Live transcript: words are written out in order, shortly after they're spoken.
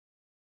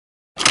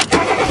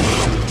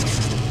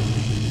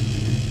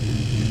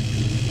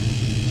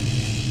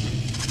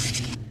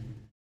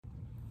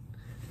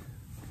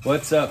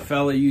What's up,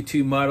 fellow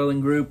YouTube modeling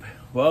group?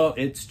 Well,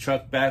 it's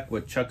Chuck back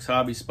with Chuck's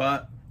Hobby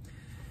Spot.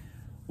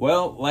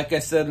 Well, like I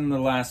said in the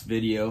last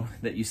video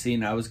that you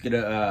seen, I was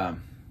gonna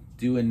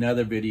do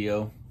another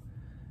video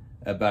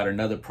about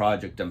another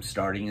project I'm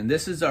starting, and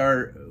this is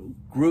our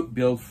group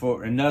build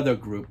for another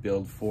group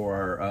build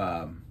for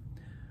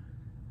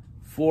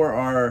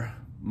our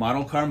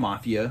Model Car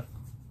Mafia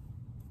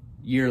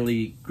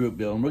yearly group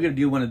build. And we're gonna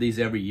do one of these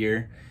every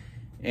year,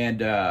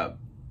 and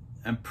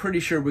I'm pretty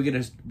sure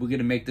we're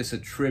gonna make this a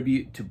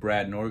tribute to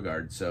Brad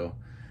Norgard, so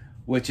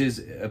which is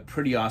a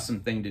pretty awesome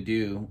thing to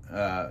do.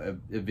 A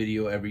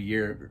video every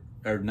year,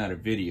 or not a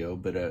video,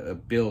 but a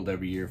build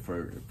every year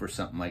for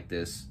something like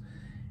this.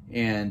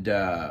 And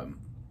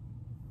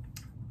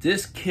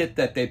this kit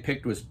that they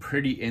picked was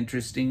pretty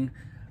interesting.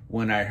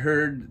 When I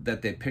heard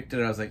that they picked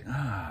it, I was like,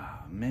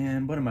 ah,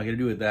 man, what am I gonna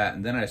do with that?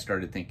 And then I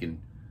started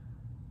thinking,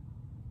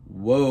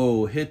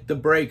 whoa, hit the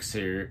brakes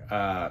here.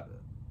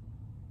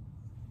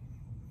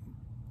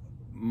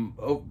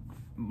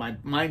 My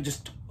mind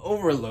just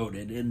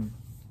overloaded, and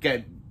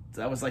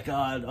I was like,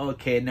 oh,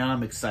 okay, now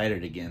I'm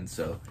excited again.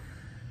 So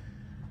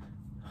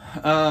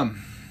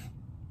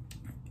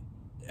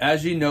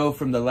as you know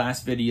from the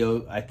last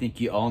video, I think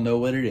you all know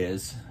what it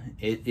is.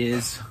 It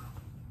is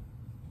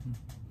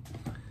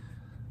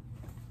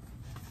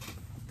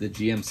the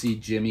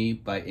GMC Jimmy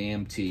by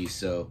AMT.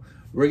 So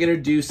we're gonna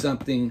do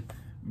something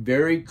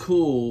very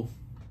cool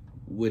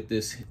with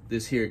this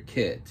here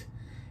kit.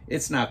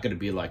 It's not gonna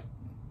be like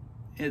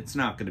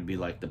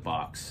the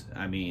box.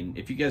 I mean,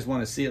 if you guys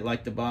want to see it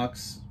like the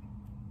box,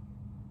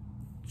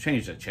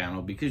 change the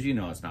channel, because you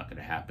know it's not going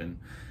to happen.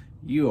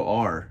 You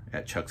are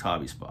at Chuck's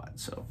Hobby Spot.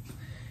 So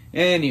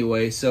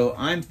anyway, so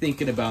I'm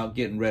thinking about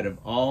getting rid of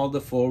all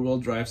the four-wheel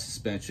drive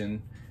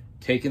suspension,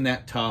 taking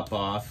that top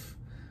off,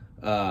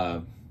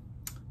 Pro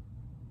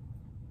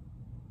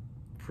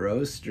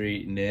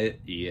Streeting it,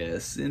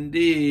 yes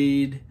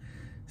indeed.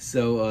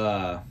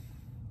 So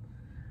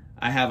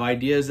I have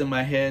ideas in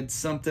my head,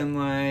 something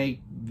like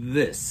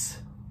this.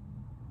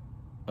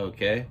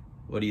 Okay,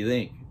 what do you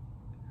think?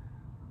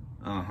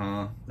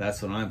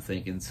 That's what I'm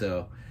thinking.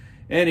 So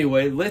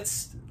anyway,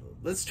 let's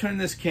turn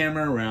this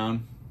camera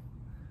around.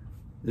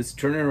 Let's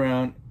turn it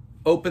around,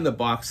 open the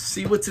box,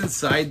 see what's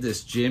inside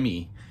this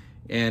Jimmy,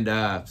 and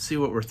see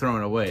what we're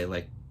throwing away,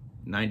 like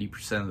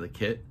 90% of the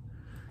kit.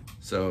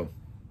 So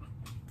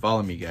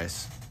follow me,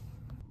 guys.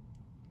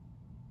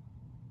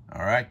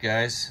 All right,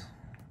 guys.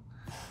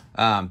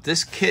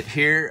 This kit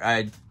here,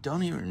 I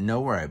don't even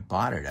know where I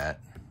bought it at.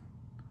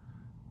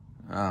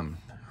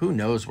 Who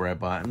knows where I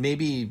bought it?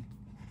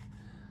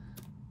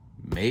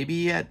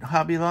 Maybe at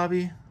Hobby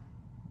Lobby?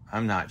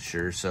 I'm not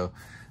sure. So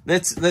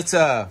let's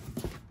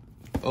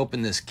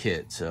open this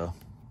kit. So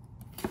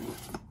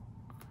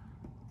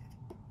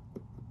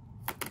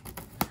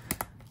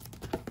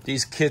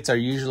these kits are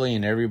usually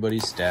in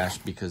everybody's stash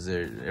because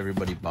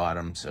everybody bought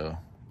them. So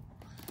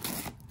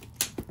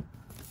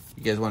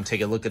you guys want to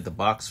take a look at the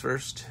box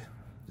first?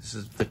 This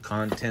is the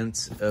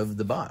contents of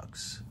the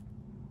box,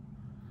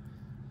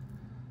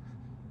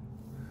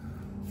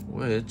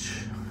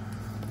 which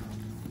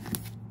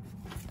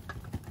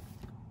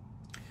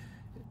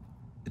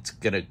it's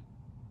gonna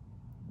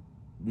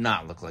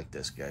not look like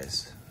this,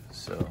 guys.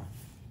 So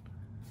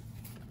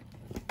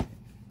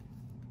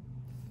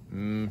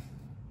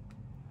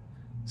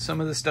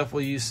some of the stuff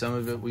we'll use, some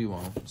of it we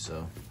won't.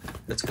 So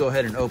let's go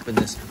ahead and open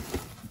this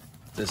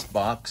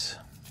box.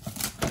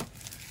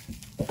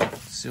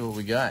 See what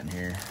we got in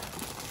here.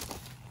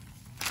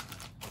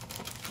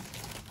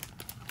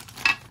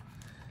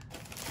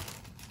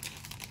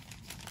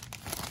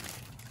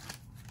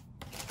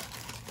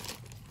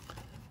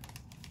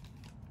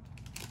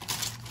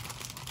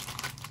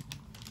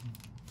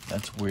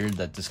 That's weird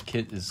that this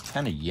kit is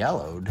kind of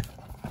yellowed.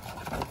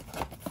 I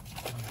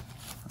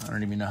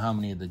don't even know how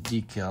many of the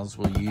decals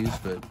we'll use,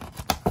 but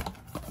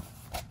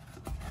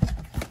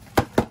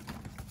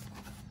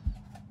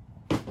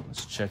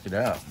let's check it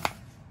out.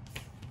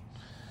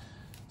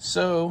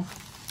 So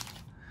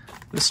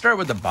let's start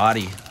with the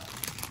body.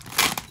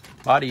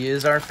 Body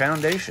is our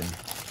foundation.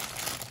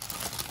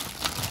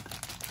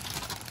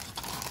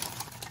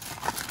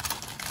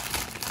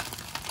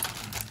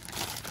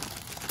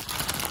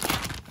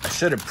 I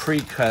should have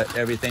pre-cut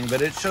everything,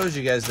 but it shows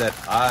you guys that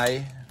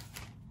I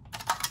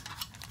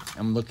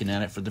am looking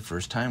at it for the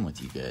first time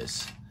with you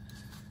guys.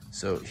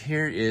 So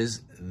here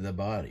is the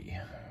body.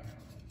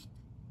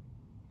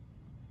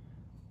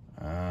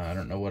 I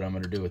don't know what I'm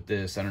going to do with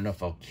this. I don't know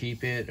if I'll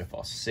keep it, if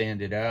I'll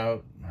sand it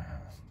out.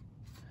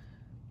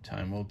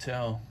 Time will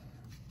tell.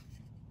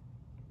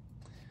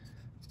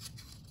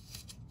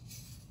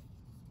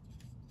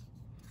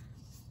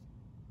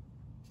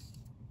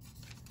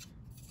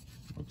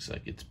 Looks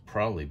like it's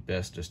probably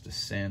best just to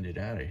sand it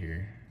out of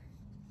here.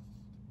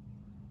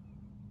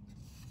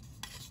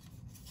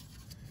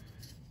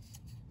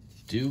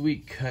 Do we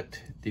cut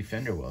the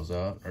fender wells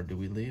out, or do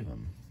we leave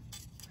them?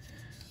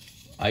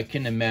 I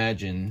can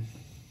imagine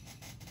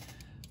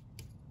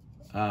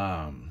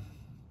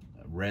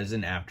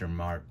resin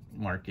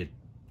aftermarket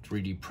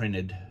 3D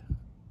printed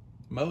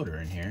motor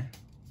in here.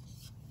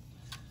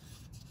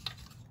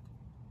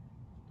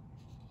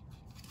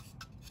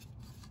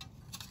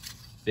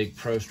 Big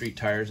Pro Street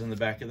tires in the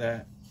back of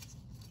that.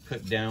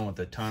 Put down with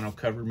a tonneau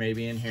cover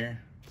maybe in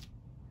here.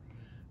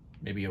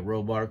 Maybe a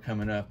roll bar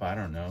coming up, I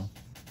don't know.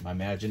 My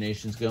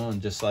imagination's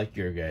going just like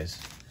your guys.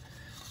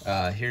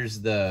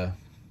 Here's the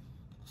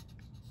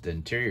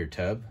interior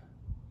tub,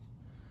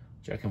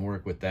 which I can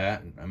work with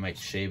that. I might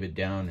shave it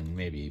down and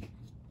maybe,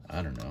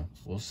 I don't know,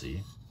 we'll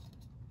see.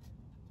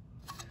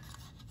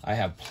 I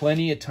have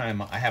plenty of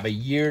time. I have a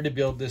year to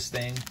build this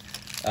thing.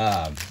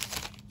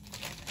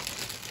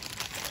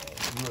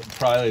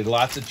 Probably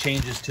lots of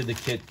changes to the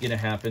kit gonna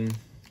happen.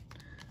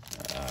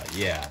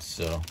 Yeah,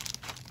 so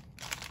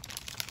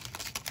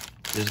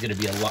there's gonna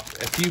be a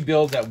few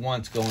builds at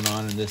once going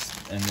on in this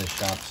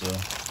shop. So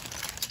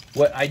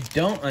what I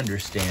don't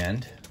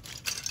understand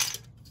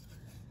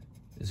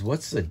is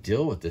what's the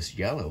deal with this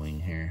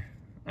yellowing here?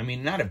 I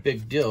mean, not a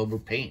big deal. We're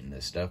painting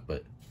this stuff,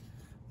 but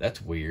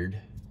that's weird.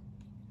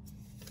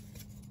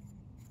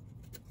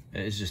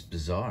 It's just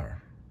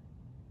bizarre.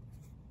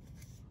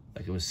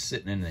 Like it was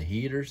sitting in the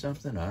heat or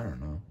something. I don't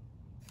know.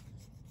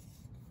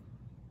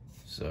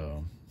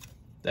 So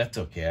that's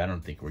okay. I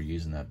don't think we're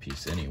using that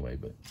piece anyway,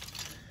 but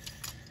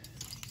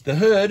the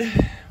hood,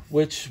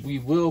 which we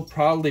will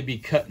probably be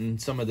cutting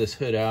some of this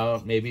hood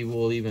out. Maybe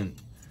we'll even,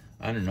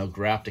 I don't know,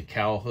 graft a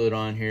cowl hood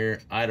on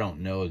here. I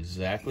don't know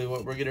exactly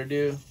what we're gonna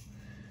do,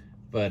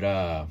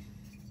 but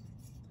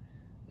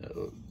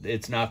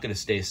it's not gonna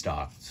stay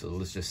stock. So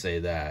let's just say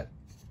that.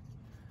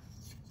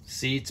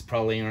 Seats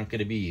probably aren't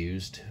gonna be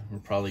used. We're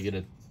probably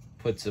gonna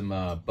put some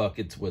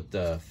buckets with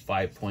the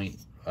 5-point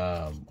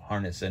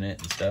harness in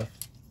it and stuff.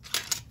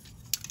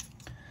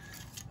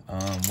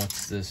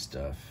 What's this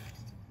stuff?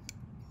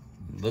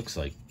 Looks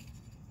like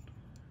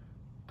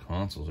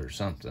consoles or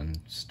something.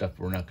 Stuff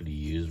we're not going to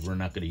use. We're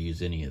not going to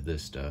use any of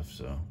this stuff,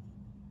 so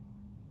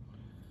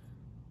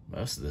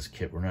most of this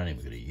kit we're not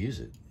even going to use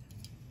it.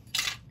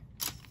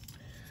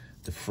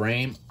 The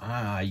frame,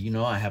 you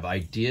know, I have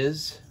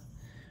ideas.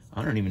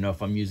 I don't even know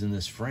if I'm using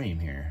this frame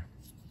here.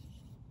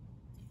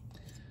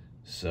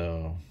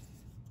 So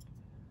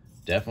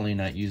definitely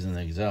not using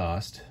the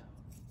exhaust.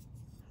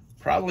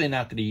 Probably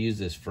not going to use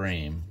this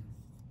frame.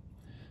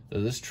 So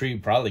this tree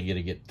probably going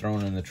to get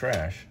thrown in the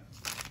trash.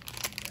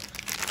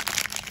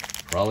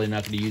 Probably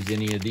not going to use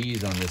any of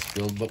these on this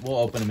build, but we'll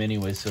open them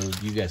anyway so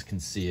you guys can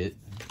see it.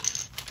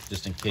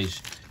 Just in case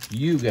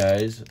you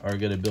guys are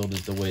going to build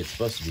it the way it's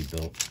supposed to be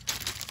built.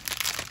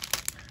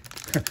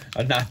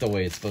 Not the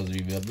way it's supposed to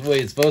be built. The way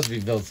it's supposed to be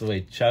built is the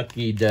way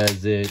Chucky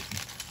does it.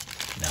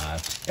 Nah,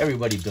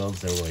 everybody builds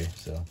their way,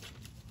 so.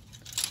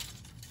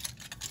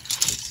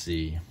 Let's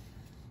see.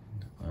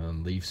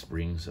 Leaf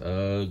springs,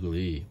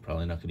 ugly.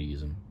 Probably not going to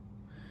use them.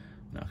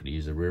 Not going to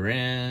use the rear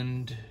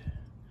end.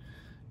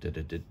 Not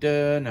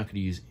going to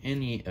use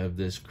any of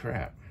this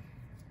crap.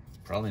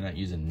 Probably not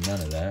using none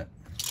of that.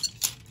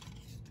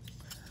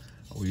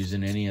 Are we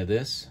using any of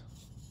this?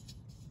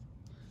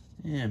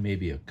 Yeah,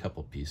 maybe a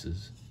couple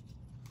pieces.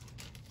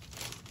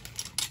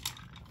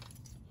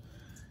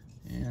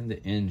 And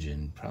the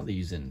engine, probably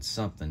using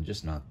something,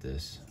 just not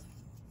this.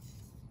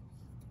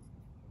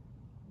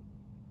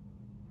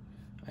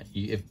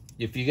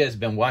 If you guys have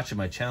been watching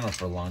my channel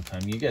for a long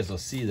time, you guys will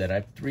see that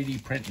I'm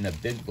 3D printing a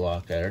big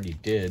block I already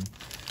did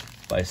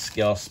by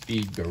Scale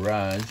Speed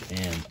Garage,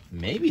 and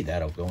maybe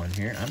that'll go in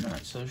here. I'm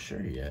not so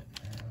sure yet.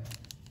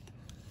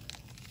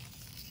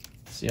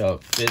 See how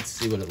it fits,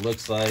 see what it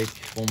looks like.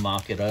 We'll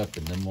mock it up,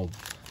 and then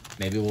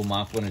maybe we'll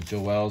mock one of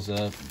Joel's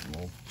up.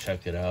 We'll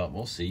check it out.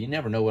 We'll see. You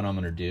never know what I'm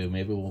gonna do.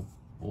 Maybe we'll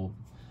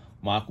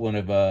mock one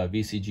of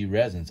VCG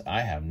Resins.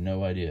 I have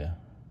no idea.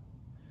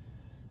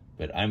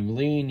 But I'm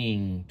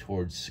leaning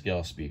towards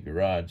Scale Speed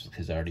Garage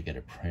because I already got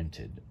it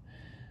printed.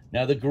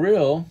 Now the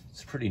grill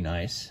is pretty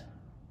nice.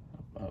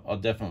 I'll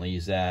definitely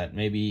use that.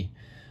 Maybe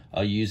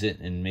I'll use it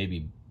and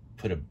maybe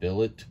put a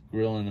billet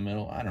grill in the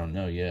middle. I don't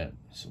know yet,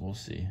 so we'll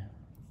see.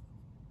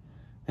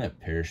 That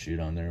parachute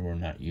on there, we're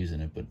not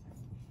using it, but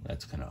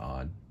that's kind of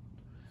odd.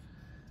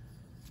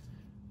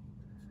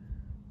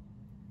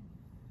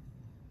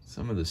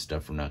 Some of the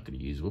stuff we're not going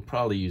to use. We'll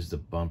probably use the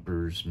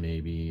bumpers,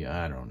 maybe.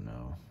 I don't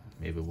know.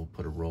 Maybe we'll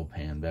put a roll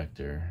pan back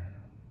there.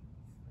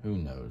 Who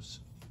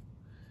knows?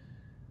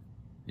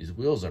 These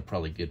wheels are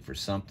probably good for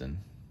something,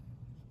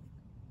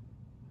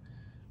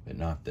 but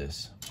not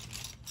this.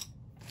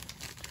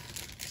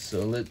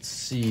 So let's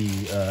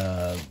see.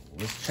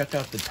 Let's check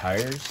out the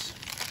tires.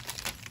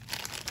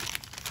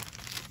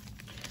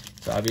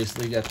 So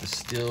obviously got the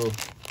steel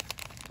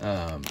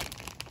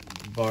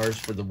bars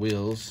for the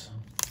wheels.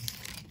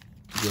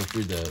 Go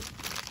through the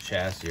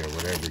chassis or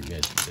whatever you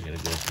guys are gonna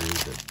go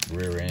through, the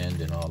rear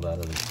end and all that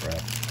other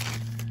crap.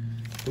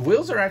 The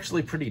wheels are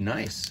actually pretty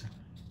nice.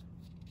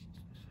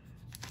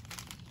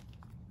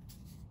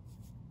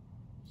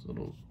 It's a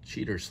little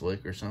cheater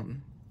slick or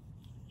something.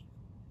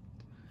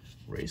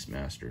 Race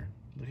Master.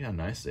 Look how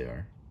nice they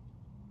are.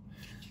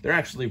 They're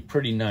actually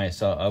pretty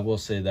nice. I will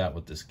say that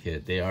with this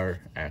kit. They are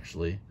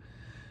actually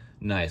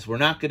nice. We're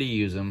not going to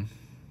use them.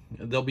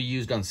 They'll be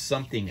used on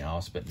something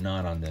else, but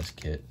not on this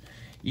kit.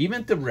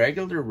 Even the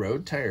regular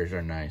road tires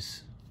are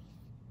nice.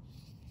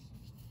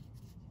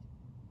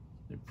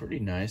 They're pretty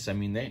nice. I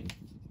mean,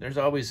 there's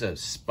always a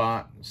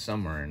spot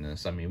somewhere in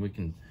this. I mean, we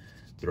can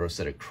throw a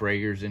set of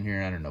Kragers in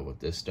here. I don't know what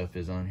this stuff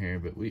is on here,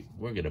 but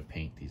we're gonna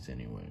paint these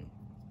anyway.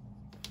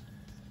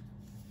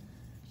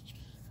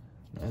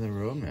 Another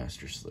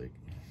Roadmaster slick.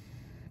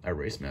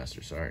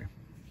 Racemaster, sorry.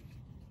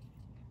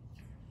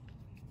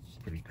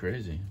 Pretty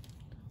crazy.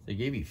 They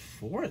gave you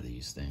 4 of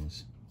these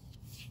things.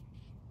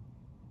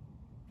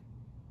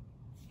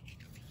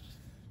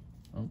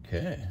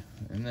 Okay,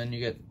 and then you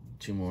get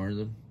 2 more of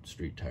the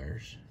street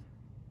tires.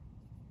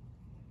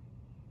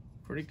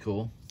 Pretty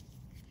cool.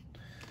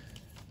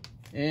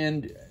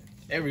 And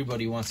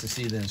everybody wants to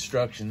see the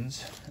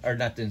instructions, or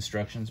not the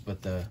instructions,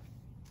 but the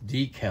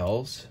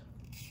decals.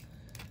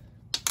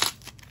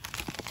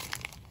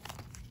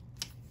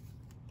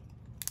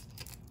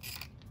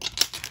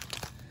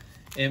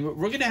 And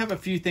we're going to have a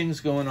few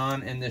things going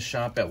on in this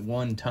shop at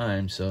one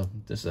time. So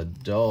this is a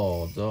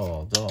dull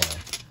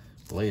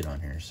blade on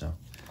here. So,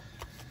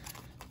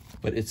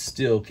 but it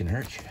still can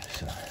hurt you.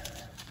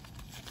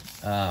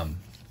 So,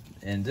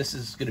 and this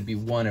is going to be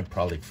one of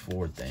probably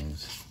 4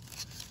 things.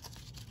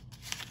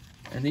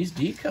 And these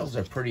decals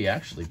are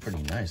actually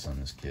pretty nice on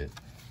this kit.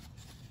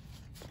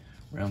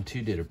 Round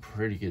 2 did a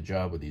pretty good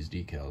job with these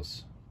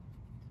decals.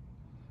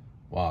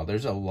 Wow,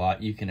 there's a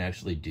lot you can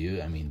actually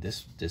do. I mean,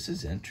 this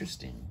is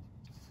interesting.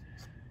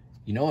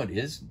 You know what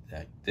is?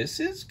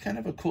 This is kind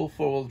of a cool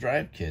 4-wheel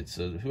drive kit.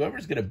 So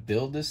whoever's going to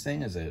build this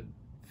thing as a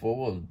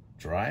 4-wheel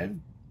drive,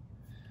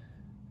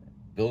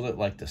 build it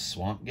like the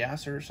Swamp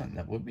Gasser or something.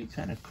 That would be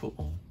kind of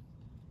cool.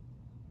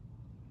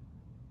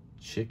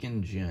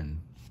 Chicken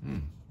Gin.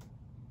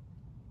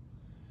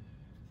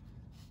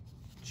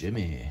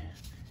 Jimmy.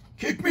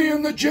 Kick me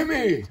in the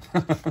Jimmy!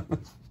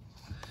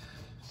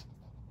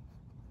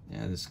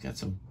 Yeah, this got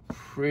some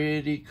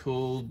pretty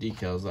cool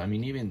decals. I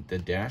mean, even the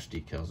dash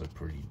decals are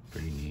pretty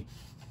neat.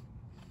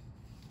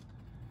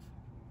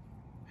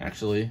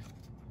 Actually,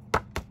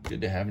 good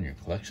to have in your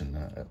collection.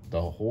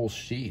 The whole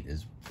sheet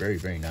is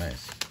very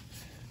nice.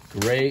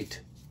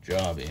 Great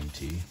job,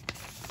 MT.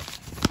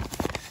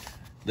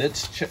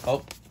 Let's check.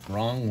 Oh,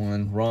 wrong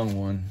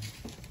one.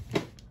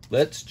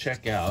 Let's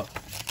check out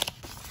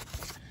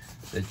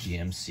the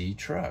GMC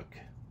truck,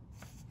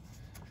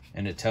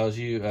 and it tells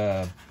you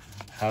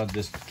how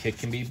this kit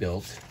can be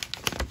built.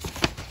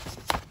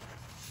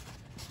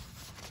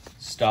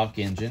 Stock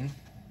engine,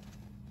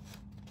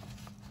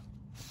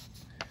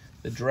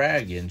 the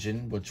drag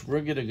engine, which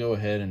we're gonna go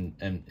ahead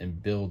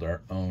and build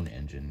our own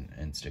engine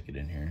and stick it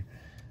in here.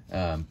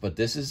 But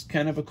this is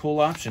kind of a cool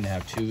option to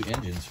have 2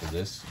 engines for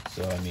this.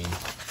 So I mean,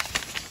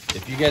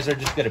 if you guys are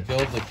just gonna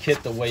build the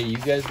kit the way you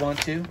guys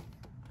want to,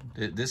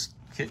 this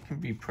kit can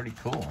be pretty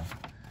cool.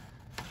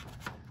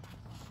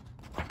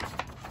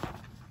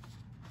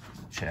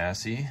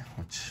 Chassis,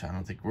 which I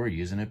don't think we're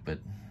using it, but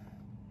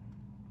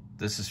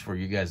this is for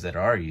you guys that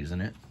are using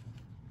it.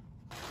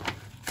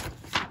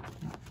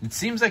 It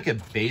seems like a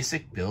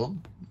basic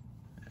build,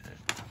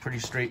 pretty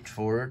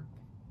straightforward.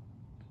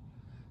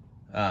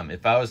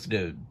 If I was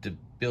to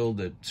build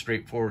a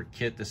straightforward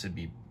kit, this would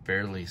be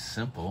fairly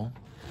simple.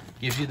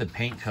 Gives you the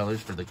paint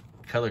colors for the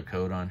color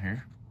code on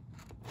here.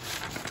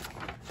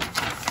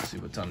 Let's see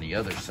what's on the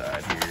other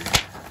side here.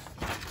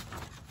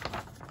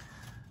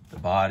 The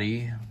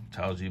body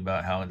tells you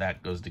about how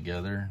that goes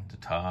together. The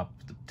top,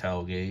 the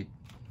tailgate,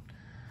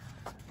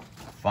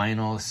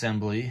 final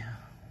assembly.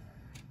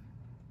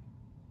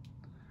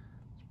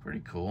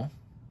 Pretty cool.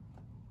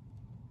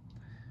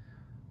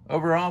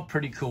 Overall,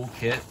 pretty cool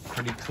kit.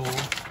 Pretty cool.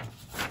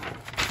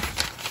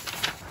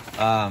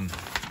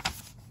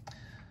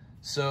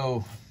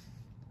 So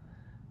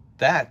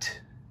that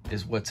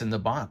is what's in the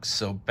box.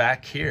 So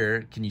back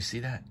here, can you see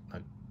that?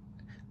 Look,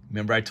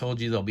 remember I told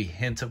you there'll be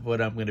hints of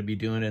what I'm going to be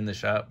doing in the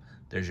shop?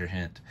 There's your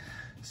hint.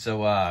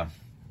 So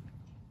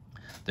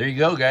there you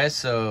go, guys.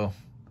 So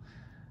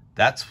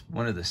that's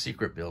one of the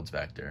secret builds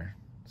back there.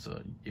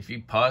 So if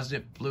you paused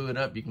it, blew it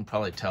up, you can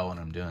probably tell what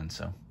I'm doing.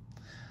 So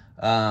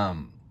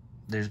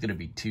there's going to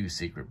be 2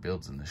 secret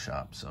builds in the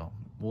shop. So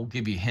we'll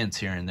give you hints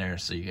here and there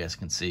so you guys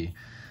can see.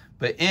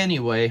 But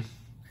anyway,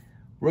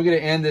 we're going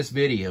to end this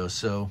video.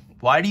 So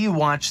why do you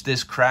watch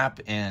this crap?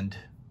 And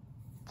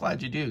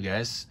glad you do,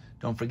 guys.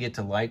 Don't forget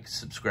to like,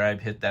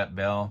 subscribe, hit that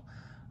bell.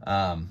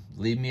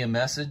 Leave me a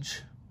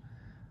message.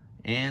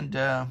 And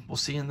we'll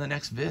see you in the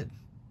next vid.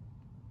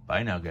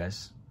 Bye now,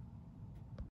 guys.